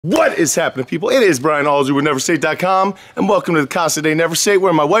What is happening, people? It is Brian Alsruhe with NeverState.com, and welcome to the Casa de Never State,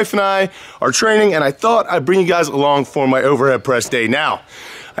 where my wife and I are training, and I thought I'd bring you guys along for my overhead press day. Now,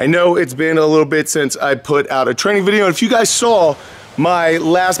 I know it's been a little bit since I put out a training video, and if you guys saw my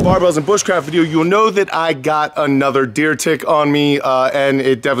last barbells and bushcraft video, you'll know that I got another deer tick on me, and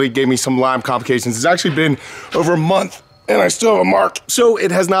it definitely gave me some Lyme complications. It's actually been over a month, and I still have a mark. So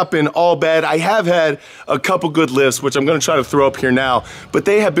it has not been all bad. I have had a couple good lifts, which I'm gonna try to throw up here now, but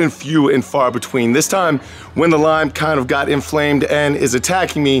they have been few and far between. This time, when the Lyme kind of got inflamed and is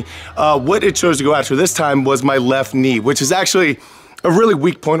attacking me, what it chose to go after this time was my left knee, which is actually a really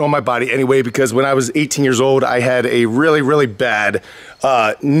weak point on my body anyway, because when I was 18 years old, I had a really bad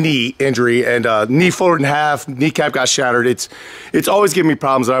knee injury, and knee folded in half, kneecap got shattered. It's always given me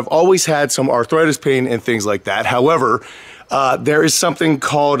problems, and I've always had some arthritis pain and things like that. However, there is something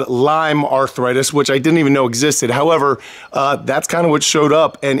called Lyme arthritis, which I didn't even know existed. However, that's kind of what showed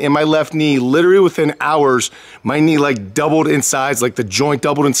up. And in my left knee, literally within hours, my knee like doubled in size, like the joint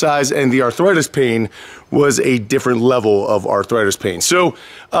doubled in size, and the arthritis pain was a different level of arthritis pain. So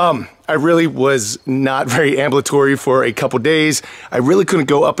I really was not very ambulatory for a couple days. I really couldn't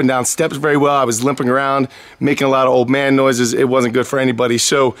go up and down steps very well. I was limping around, making a lot of old man noises. It wasn't good for anybody.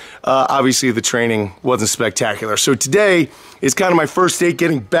 So obviously the training wasn't spectacular. So today is kind of my first day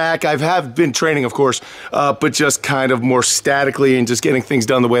getting back. I have been training, of course, but just kind of more statically and just getting things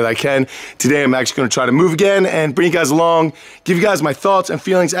done the way that I can. Today I'm actually gonna try to move again and bring you guys along, give you guys my thoughts and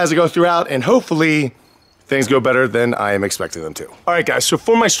feelings as I go throughout, and hopefully things go better than I am expecting them to. All right, guys, so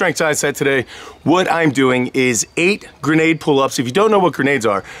for my strength side set today, what I'm doing is 8 grenade pull-ups. If you don't know what grenades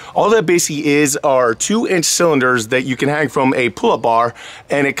are, all that basically is are 2-inch cylinders that you can hang from a pull-up bar,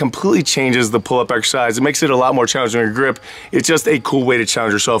 and it completely changes the pull-up exercise. It makes it a lot more challenging on your grip. It's just a cool way to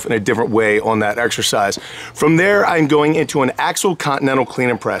challenge yourself in a different way on that exercise. From there, I'm going into an axle continental clean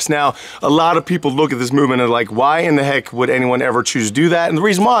and press. Now, a lot of people look at this movement and are like, why in the heck would anyone ever choose to do that? And the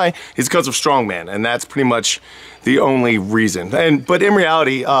reason why is because of strongman, and that's pretty much the only reason. But in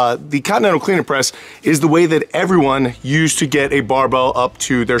reality, the continental clean and press is the way that everyone used to get a barbell up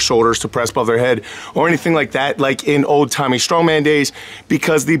to their shoulders to press above their head or anything like that, like in old-timey strongman days,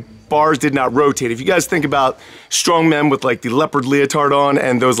 because the bars did not rotate. If you guys think about strongmen with like the leopard leotard on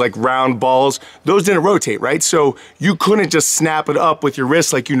and those like round balls, those didn't rotate, right? So you couldn't just snap it up with your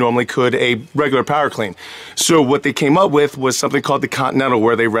wrist like you normally could a regular power clean. So what they came up with was something called the continental,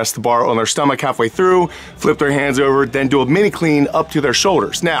 where they rest the bar on their stomach halfway through, flip their hands over, then do a mini clean up to their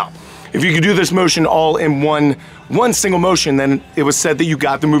shoulders. Now, if you could do this motion all in one single motion, then it was said that you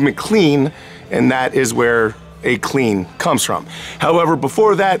got the movement clean, and that is where a clean comes from. However,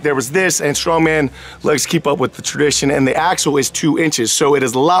 before that, there was this, and strongman legs keep up with the tradition, and the axle is 2 inches, so it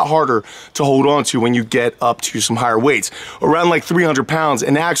is a lot harder to hold on to when you get up to some higher weights. Around like 300 pounds,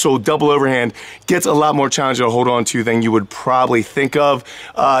 an axle double overhand gets a lot more challenging to hold on to than you would probably think of.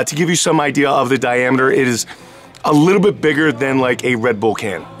 To give you some idea of the diameter, it is a little bit bigger than like a Red Bull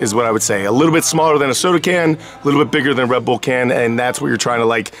can, is what I would say. A little bit smaller than a soda can, a little bit bigger than a Red Bull can, and that's what you're trying to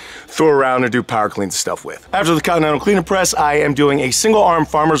like throw around and do power clean stuff with. After the continental clean and press, I am doing a single arm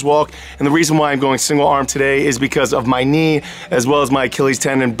farmer's walk, and the reason why I'm going single arm today is because of my knee as well as my Achilles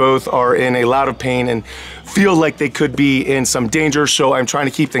tendon. Both are in a lot of pain and feel like they could be in some danger, so I'm trying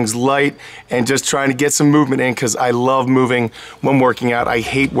to keep things light and just trying to get some movement in, because I love moving when working out. I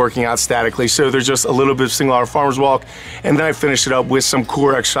hate working out statically, so there's just a little bit of single arm farmer's walk, and then I finish it up with some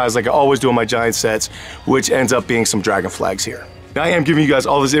core exercise like I always do on my giant sets, which ends up being some dragon flags here. Now, I am giving you guys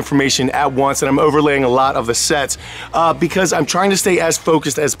all this information at once, and I'm overlaying a lot of the sets because I'm trying to stay as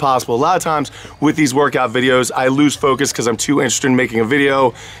focused as possible. A lot of times with these workout videos, I lose focus because I'm too interested in making a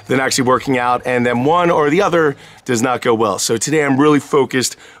video than actually working out, and then one or the other does not go well. So today I'm really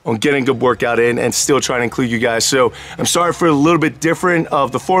focused on getting a good workout in and still trying to include you guys. So I'm sorry for a little bit different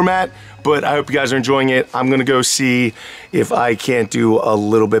of the format, but I hope you guys are enjoying it. I'm gonna go see if I can't do a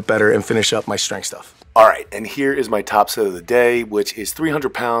little bit better and finish up my strength stuff. All right, and here is my top set of the day, which is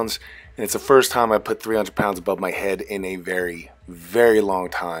 300 pounds, and it's the first time I put 300 pounds above my head in a very long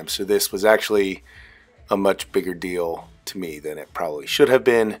time. So this was actually a much bigger deal to me than it probably should have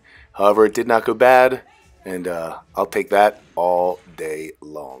been. However, it did not go bad, and I'll take that all day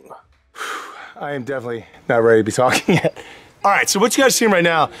long. I am definitely not ready to be talking yet. All right, so what you guys are seeing right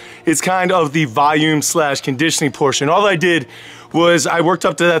now is kind of the volume / conditioning portion. All I did was I worked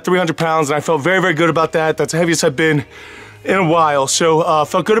up to that 300 pounds, and I felt very good about that. That's the heaviest I've been in a while. So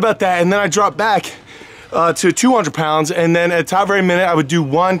felt good about that. And then I dropped back to 200 pounds. And then at the top of every minute, I would do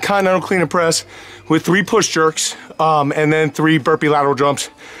 1 continental clean and press with 3 push jerks, and then 3 burpee lateral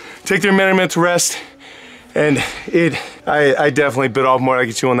jumps. Take 3 minutes to rest. And it I definitely bit off more than I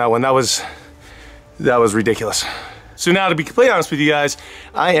could chew on that one. That was ridiculous. So now, to be completely honest with you guys,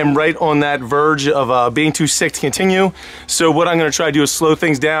 I am right on that verge of being too sick to continue. So what I'm gonna try to do is slow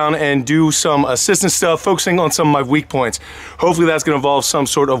things down and do some assistance stuff, focusing on some of my weak points. Hopefully that's gonna involve some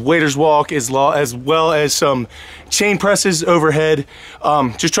sort of waiter's walk as well as some chain presses overhead.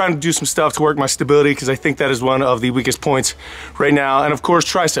 Just trying to do some stuff to work my stability, because I think that is one of the weakest points right now. And of course,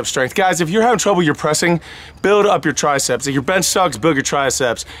 tricep strength. Guys, if you're having trouble with your pressing, build up your triceps. If your bench sucks, build your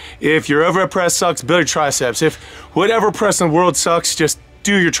triceps. If your overhead press sucks, build your triceps. If whatever press in the world sucks, just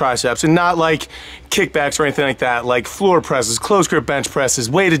do your triceps, and not like kickbacks or anything like that, like floor presses, close grip bench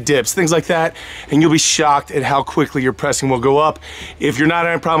presses, weighted dips, things like that, and you'll be shocked at how quickly your pressing will go up. If you're not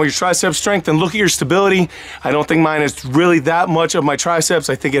having a problem with your tricep strength, then look at your stability. I don't think mine is really that much of my triceps.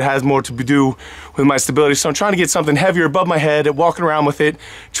 I think it has more to do with my stability. So I'm trying to get something heavier above my head, walking around with it,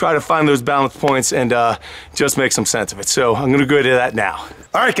 try to find those balance points, and just make some sense of it. So I'm gonna go to that now.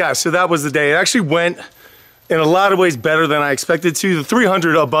 All right, guys, so that was the day. It actually went in a lot of ways better than I expected to. The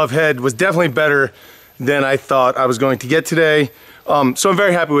 300 above head was definitely better than I thought I was going to get today. So I'm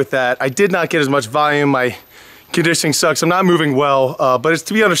very happy with that. I did not get as much volume. My conditioning sucks. I'm not moving well, but it's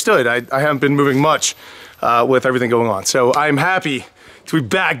to be understood. I haven't been moving much with everything going on. So I'm happy to be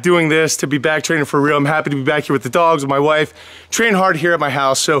back doing this, to be back training for real. I'm happy to be back here with the dogs, with my wife, train hard here at my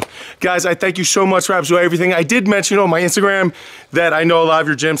house. So guys, I thank you so much for absolutely everything. I did mention on my Instagram that I know a lot of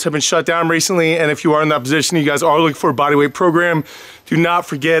your gyms have been shut down recently, and if you are in that position, you guys are looking for a bodyweight program, do not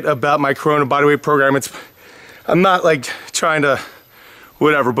forget about my Corona bodyweight program. I'm not like trying to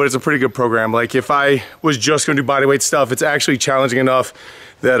whatever, but it's a pretty good program. Like if I was just gonna do bodyweight stuff, it's actually challenging enough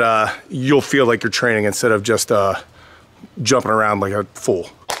that you'll feel like you're training instead of just jumping around like a fool.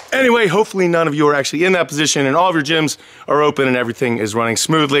 Anyway, hopefully none of you are actually in that position and all of your gyms are open and everything is running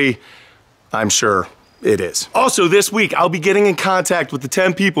smoothly. I'm sure it is. Also this week, I'll be getting in contact with the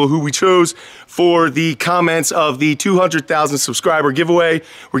 10 people who we chose for the comments of the 200,000 subscriber giveaway.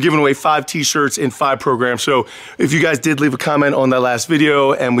 We're giving away 5 t-shirts in 5 programs. So if you guys did leave a comment on that last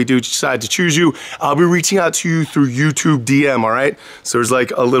video and we do decide to choose you, I'll be reaching out to you through YouTube DM, all right? So there's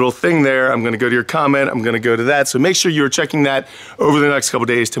like a little thing there. I'm gonna go to your comment, I'm gonna go to that. So make sure you're checking that over the next couple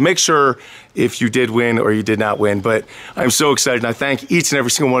days to make sure if you did win or you did not win. But I'm so excited, and I thank each and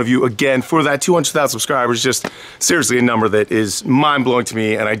every single one of you again for that 200,000 subscribers. Just seriously a number that is mind-blowing to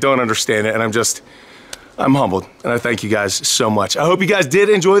me, and I don't understand it, and I'm humbled, and I thank you guys so much. I hope you guys did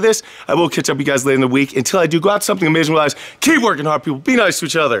enjoy this. I will catch up with you guys later in the week. Until I do, go out to something amazing in your lives. Keep working hard, people. Be nice to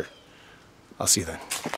each other. I'll see you then.